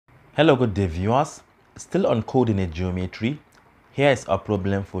Hello, good day viewers. Still on coordinate geometry. Here is our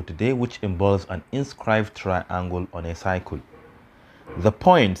problem for today, which involves an inscribed triangle on a cycle. The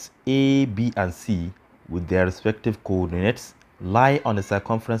points A, B, and C with their respective coordinates lie on the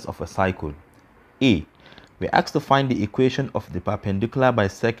circumference of a cycle. A. We are asked to find the equation of the perpendicular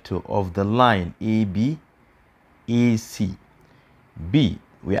bisector of the line AB, AC. B.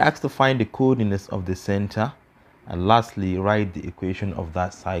 We are asked to find the coordinates of the center. And lastly, write the equation of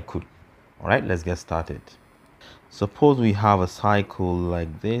that cycle. All right, let's get started. Suppose we have a cycle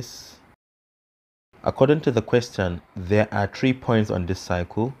like this. According to the question, there are 3 points on this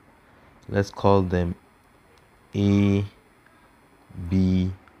cycle. Let's call them A,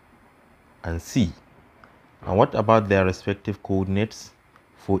 B, and C. And what about their respective coordinates?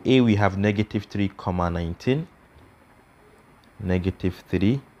 For A, we have -3, 19,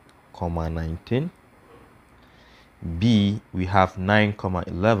 -3, 19. B, we have 9,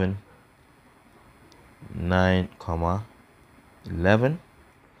 11, 9, 11.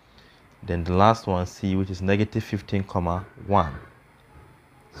 Then the last one, C, which is -15, 1.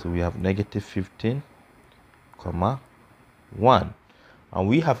 So we have -15, 1. And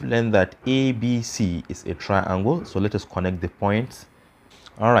we have learned that ABC is a triangle. So let us connect the points.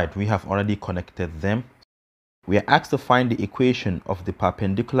 All right, we have already connected them. We are asked to find the equation of the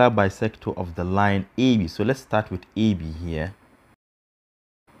perpendicular bisector of the line AB. So let's start with AB here.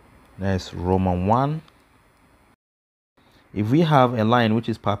 That's Roman 1. If we have a line which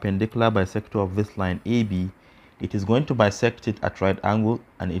is perpendicular bisector of this line AB, it is going to bisect it at right angle,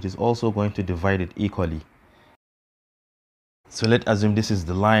 and it is also going to divide it equally. So let's assume this is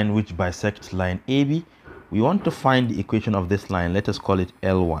the line which bisects line AB. We want to find the equation of this line. Let us call it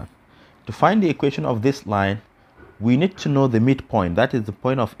L1. To find the equation of this line, we need to know the midpoint. That is the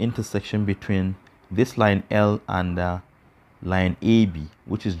point of intersection between this line L and line AB,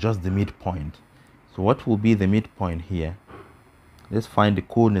 which is just the midpoint. So what will be the midpoint here? Let's find the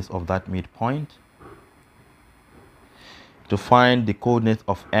coordinates of that midpoint. To find the coordinates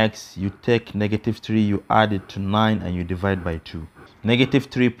of x, you take -3, you add it to 9, and you divide by 2.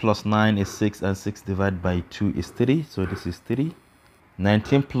 -3 plus 9 is 6, and 6 divided by 2 is 3. So this is 3.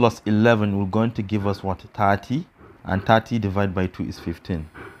 19 plus 11 will going to give us what? 30. And 30 divided by 2 is 15.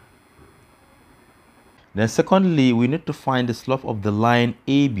 Then secondly, we need to find the slope of the line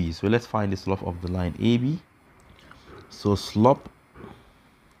AB. So let's find the slope of the line AB. So slope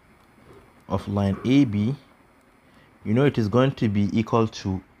of line AB, you know, it is going to be equal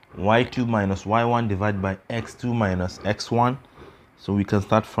to y2 minus y1 divided by x2 minus x1. So we can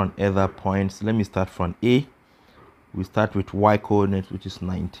start from either points. Let me start from A. We start with y coordinate, which is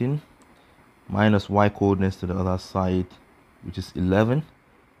 19, minus y coordinates to the other side, which is 11,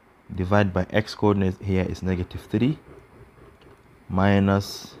 divided by x coordinates here is -3,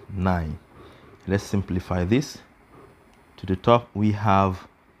 minus 9. Let's simplify this. To the top, we have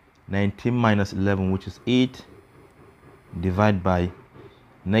 19 minus 11, which is 8, divided by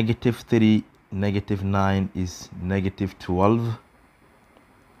 -3, -9 is -12.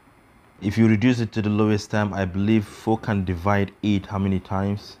 If you reduce it to the lowest term, I believe 4 can divide 8 how many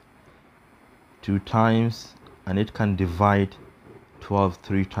times? 2 times, and it can divide 12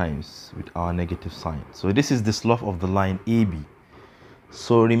 3 times with our negative sign. So this is the slope of the line AB.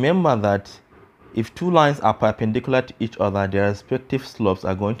 So remember that if two lines are perpendicular to each other, their respective slopes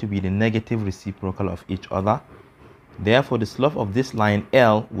are going to be the negative reciprocal of each other. Therefore, the slope of this line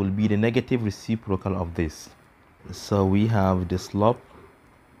L will be the negative reciprocal of this. So we have the slope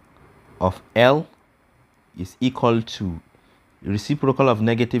of L is equal to the reciprocal of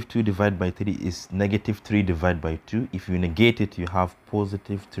 -2 divided by 3 is -3 divided by 2. If you negate it, you have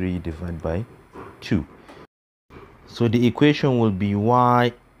 +3 divided by 2. So the equation will be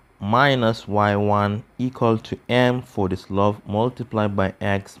y minus y1 equal to m for the slope multiplied by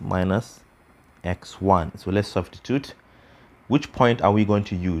x minus x1. So let's substitute. Which point are we going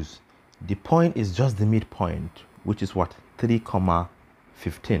to use? The point is just the midpoint, which is what? 3,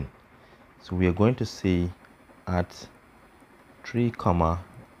 15. So we are going to say at 3,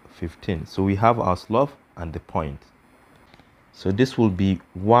 15. So we have our slope and the point. So this will be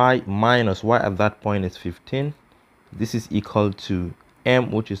y minus y at that point is 15. This is equal to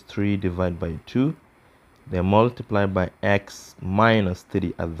m, which is 3 divided by 2. Then multiplied by x minus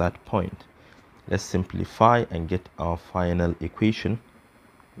 3 at that point. Let's simplify and get our final equation.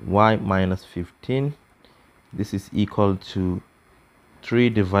 Y minus 15. This is equal to 3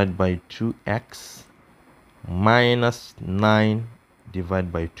 divided by 2x minus 9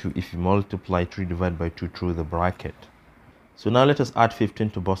 divided by 2 if you multiply 3 divided by 2 through the bracket. So now let us add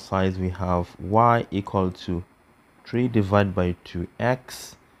 15 to both sides. We have y equal to 3 divided by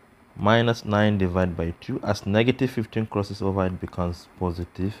 2x minus 9 divided by 2. As negative 15 crosses over, it becomes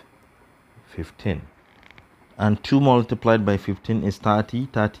positive 15. And 2 multiplied by 15 is 30.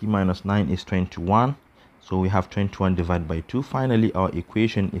 30 minus 9 is 21. So we have 21 divided by 2. Finally, our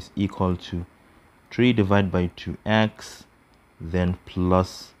equation is equal to 3 divided by 2x, then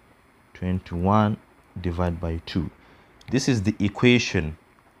plus 21 divided by 2. This is the equation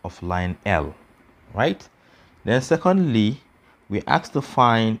of line L, right? Then secondly, we asked to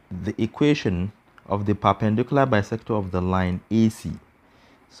find the equation of the perpendicular bisector of the line AC.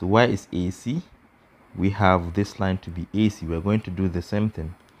 So where is AC? We have this line to be AC. We're going to do the same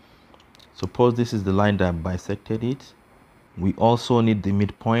thing. Suppose this is the line that bisected it. We also need the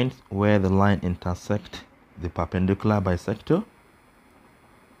midpoint where the line intersects the perpendicular bisector.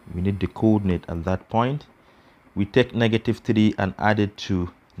 We need the coordinate at that point. We take negative 3 and add it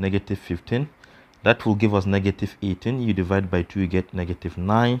to negative 15. That will give us negative 18. You divide by 2, you get negative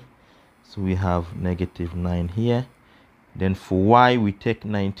 9. So we have negative 9 here. Then for y, we take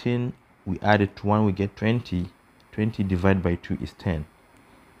 19, we add it to 1, we get 20. 20 divided by 2 is 10.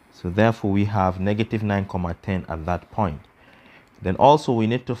 So therefore, we have negative 9, 10 at that point. Then also, we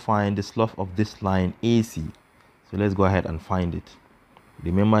need to find the slope of this line AC. So let's go ahead and find it.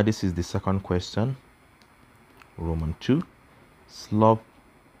 Remember, this is the second question, Roman 2. Slope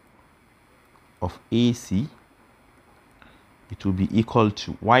of AC, it will be equal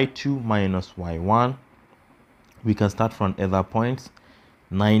to y2 minus y1. We can start from other points.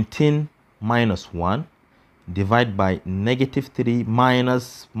 19 minus 1 divide by negative 3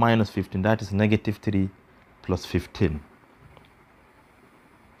 minus 15. That is negative 3 plus 15.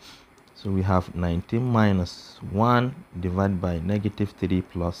 So we have 19 minus 1 divided by negative 3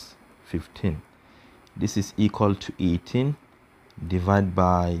 plus 15. This is equal to 18 divided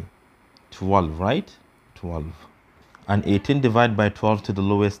by 12, right? 12. And 18 divided by 12 to the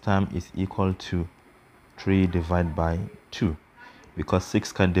lowest term is equal to 3 divided by 2. Because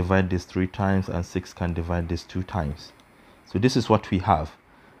 6 can divide this 3 times and 6 can divide this 2 times. So this is what we have.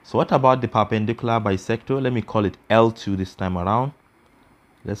 So what about the perpendicular bisector? Let me call it L2 this time around.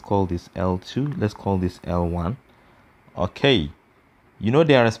 Let's call this L2. Let's call this L1. Okay. You know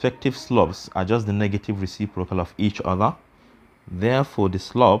their respective slopes are just the negative reciprocal of each other. Therefore, the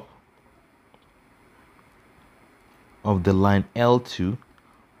slope of the line L2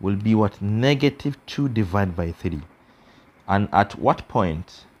 will be what? Negative 2 divided by 3. And at what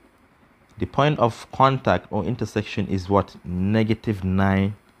point? The point of contact or intersection is what? Negative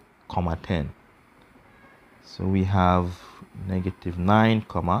 9, 10. So we have negative 9,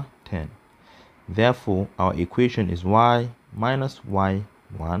 10. Therefore, our equation is y minus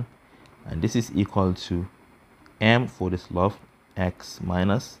y1. And this is equal to m for the slope, x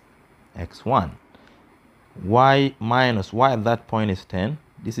minus x1. Y minus y at that point is 10.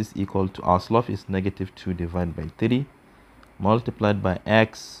 This is equal to, our slope is negative 2 divided by 3 multiplied by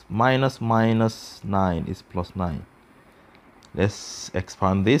x minus 9 is plus 9. Let's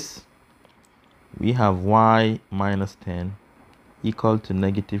expand this. We have y minus 10 equal to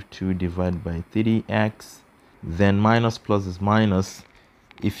negative 2 divided by 3x. Then minus plus is minus.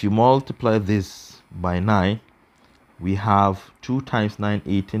 If you multiply this by 9, we have 2 times 9,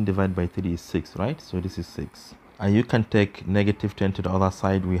 18 divided by 3 is 6, right? So this is 6. And you can take negative 10 to the other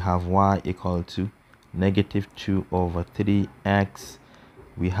side. We have y equal to negative 2 over 3x.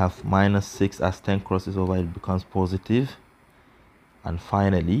 We have minus 6. As 10 crosses over, it becomes positive. And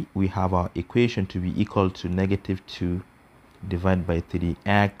finally, we have our equation to be equal to negative 2 divided by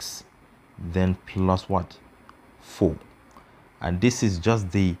 3x, then plus what? 4. And this is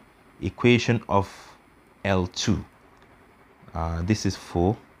just the equation of L2. This is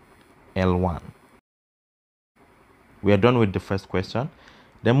for L1. We are done with the first question.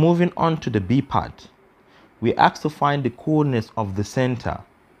 Then moving on to the B part, we asked to find the coordinates of the center.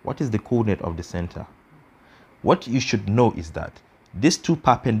 What is the coordinate of the center? What you should know is that these two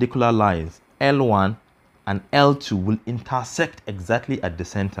perpendicular lines, L1 and L2, will intersect exactly at the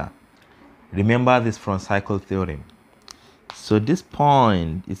center. Remember this from cycle theorem. So this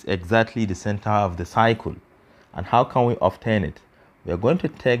point is exactly the center of the cycle. And how can we obtain it? We are going to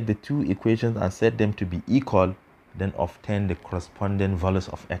take the two equations and set them to be equal, then obtain the corresponding values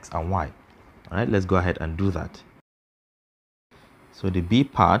of x and y. All right, let's go ahead and do that. So the B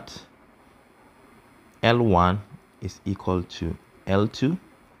part, L1 is equal to L2.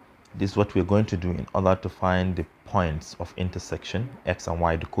 This is what we're going to do in order to find the points of intersection, x and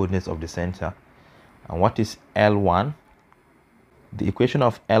y, the coordinates of the center. And what is L1? The equation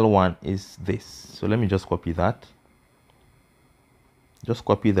of L1 is this. So let me just copy that. Just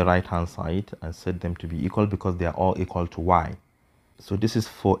copy the right hand side and set them to be equal because they are all equal to y. So this is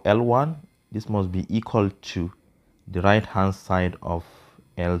for L1. This must be equal to the right hand side of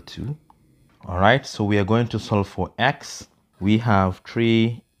L2. All right, so we are going to solve for x. We have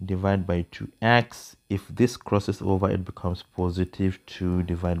 3 divided by 2x. If this crosses over, it becomes positive 2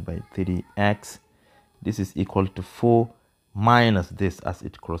 divided by 3x. This is equal to 4 minus this as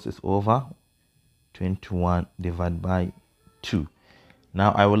it crosses over, 21 divided by 2.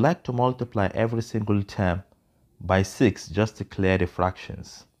 Now I would like to multiply every single term by 6 just to clear the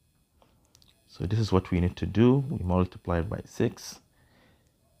fractions. So this is what we need to do. We multiply it by 6.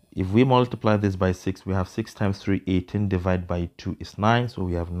 If we multiply this by 6, we have 6 times 3, 18, divided by 2 is 9, so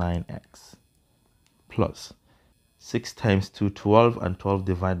we have 9x. Plus 6 times 2, 12, and 12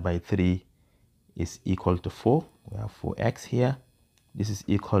 divided by 3 is equal to 4. We have 4x here. This is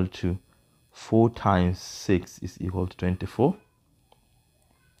equal to 4 times 6 is equal to 24.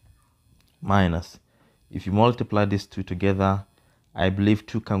 Minus, if you multiply these two together, I believe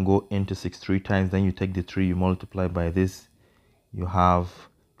 2 can go into 6 3 times. Then you take the 3, you multiply by this. You have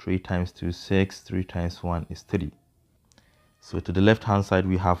 3 times 2, 6. 3 times 1 is 3. So to the left hand side,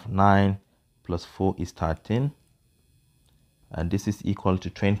 we have 9 plus 4 is 13. And this is equal to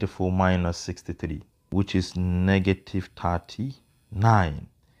 24 minus 63, which is negative 39.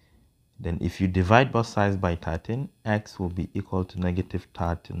 Then if you divide both sides by 13, x will be equal to negative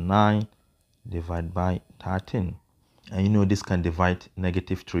 39 divided by 13. And you know this can divide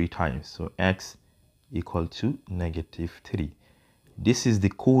negative 3 times. So x equal to negative 3. This is the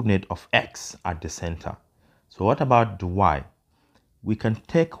coordinate of x at the center. So what about the y? We can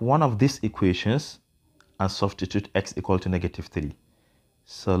take one of these equations and substitute x equal to negative 3.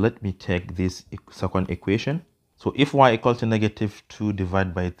 So let me take this second equation. So if y equal to negative 2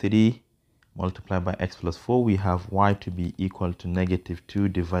 divided by 3 multiplied by x plus 4, we have y to be equal to negative 2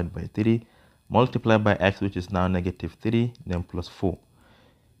 divided by 3 multiplied by x, which is now negative 3, then plus 4.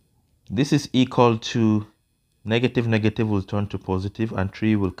 This is equal to negative will turn to positive, and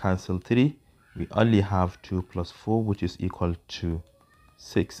 3 will cancel 3. We only have 2 plus 4, which is equal to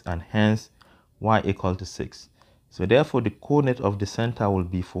 6, and hence y equal to 6. So therefore the coordinate of the center will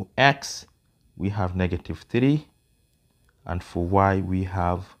be, for x we have negative 3, and for y we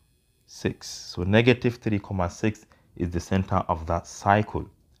have 6. So negative 3, 6 is the center of that cycle.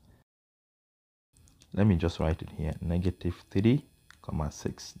 Let me just write it here, negative 3,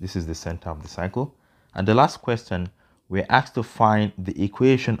 6. This is the center of the cycle. And the last question, we're asked to find the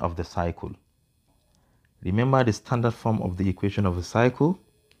equation of the cycle. Remember, the standard form of the equation of a cycle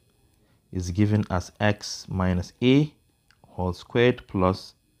is given as x minus a whole squared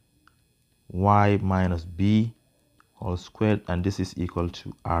plus y minus b whole squared, and this is equal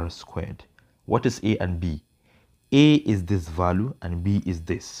to r squared. What is a and b? A is this value and b is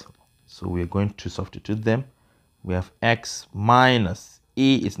this. So we're going to substitute them. We have x minus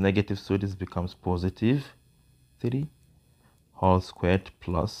a is negative, so this becomes positive 3 whole squared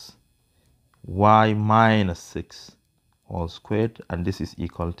plus y minus 6 whole squared, and this is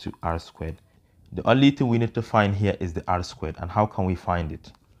equal to r squared. The only thing we need to find here is the r squared. And how can we find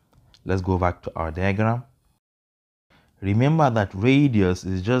it? Let's go back to our diagram. Remember that radius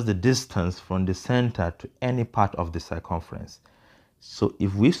is just the distance from the center to any part of the circumference. So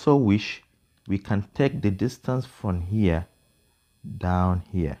if we so wish, we can take the distance from here down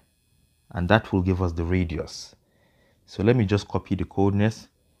here, and that will give us the radius. So let me just copy the coordinates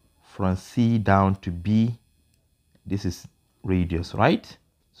from C down to B. This is radius, right?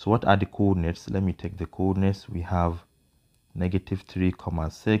 So what are the coordinates? Let me take the coordinates. We have negative 3,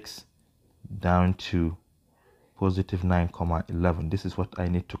 6 down to positive 9, 11. This is what I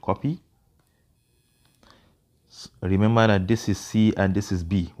need to copy. So remember that this is C and this is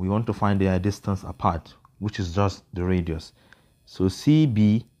B. We want to find their distance apart, which is just the radius. So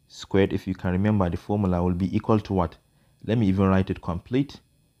CB squared, if you can remember the formula, will be equal to what? Let me even write it complete.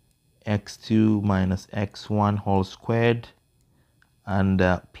 x2 minus x1 whole squared,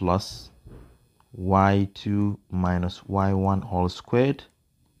 and plus y2 minus y1 whole squared.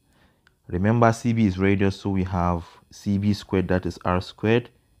 Remember, CB is radius, so we have CB squared, that is r squared.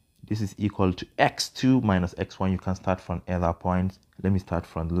 This is equal to x2 minus x1. You can start from either point. Let me start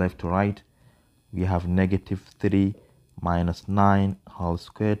from left to right. We have negative 3 minus 9 whole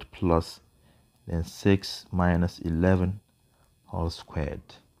squared plus then 6 minus 11 whole squared.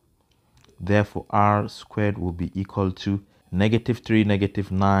 Therefore, r squared will be equal to negative 3, negative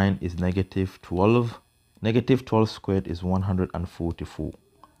 9 is negative 12. Negative 12 squared is 144.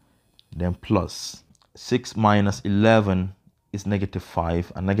 Then plus 6 minus 11 is negative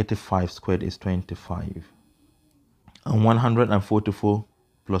 5, and negative 5 squared is 25. And 144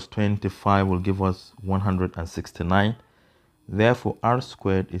 plus 25 will give us 169. Therefore, r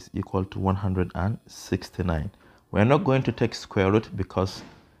squared is equal to 169. We're not going to take square root because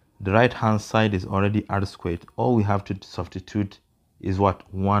the right hand side is already r squared. All we have to substitute is what?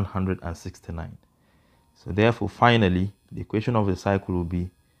 169. So therefore, finally, the equation of the cycle will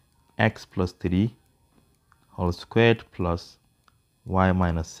be x plus 3 whole squared plus y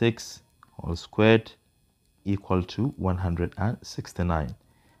minus 6 whole squared equal to 169.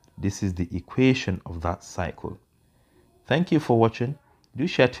 This is the equation of that cycle. Thank you for watching. Do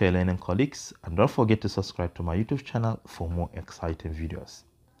share to your learning colleagues and don't forget to subscribe to my YouTube channel for more exciting videos.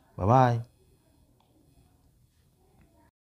 Bye bye.